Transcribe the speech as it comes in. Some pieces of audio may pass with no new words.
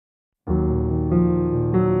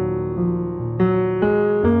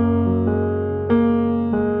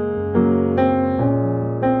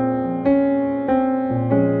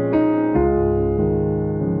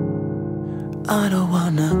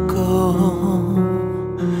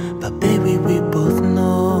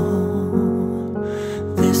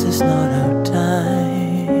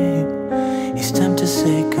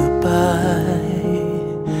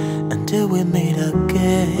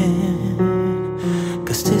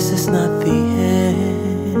this is not the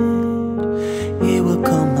end. It will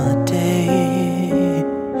come a day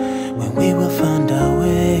when we will find our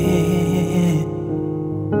way.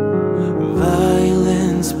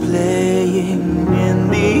 Violence playing and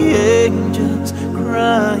the angels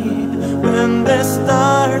crying. When the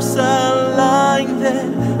stars align,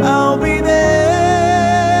 then I'll be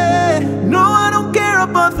there. No, I don't care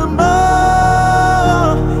about the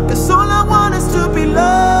more, 'cause all I want is to be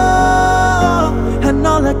loved. And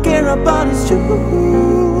all I care about is you.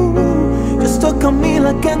 Just talk on me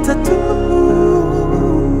like a tattoo.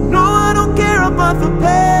 No, I don't care about the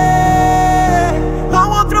pain. I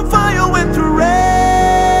won't through fire, went through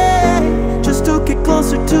rain, just to get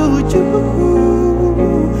closer to you.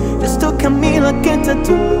 Just talk on me like a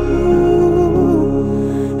tattoo.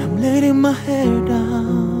 I'm letting my hair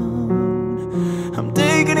down, I'm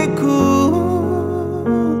taking it cool.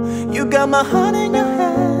 You got my heart in your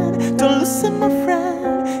hand, don't listen my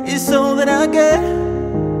friend, it's all that I get.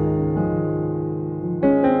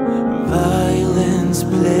 Violence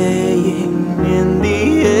playing and the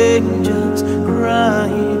angels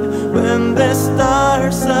crying. When the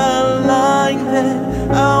stars align, then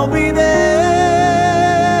I'll be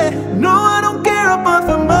there. No, I don't care about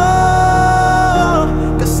the more,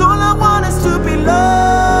 'cause all I want is to be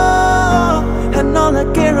loved. And all I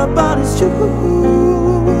care about is you.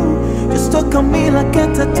 Just talk on me like a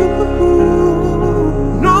tattoo.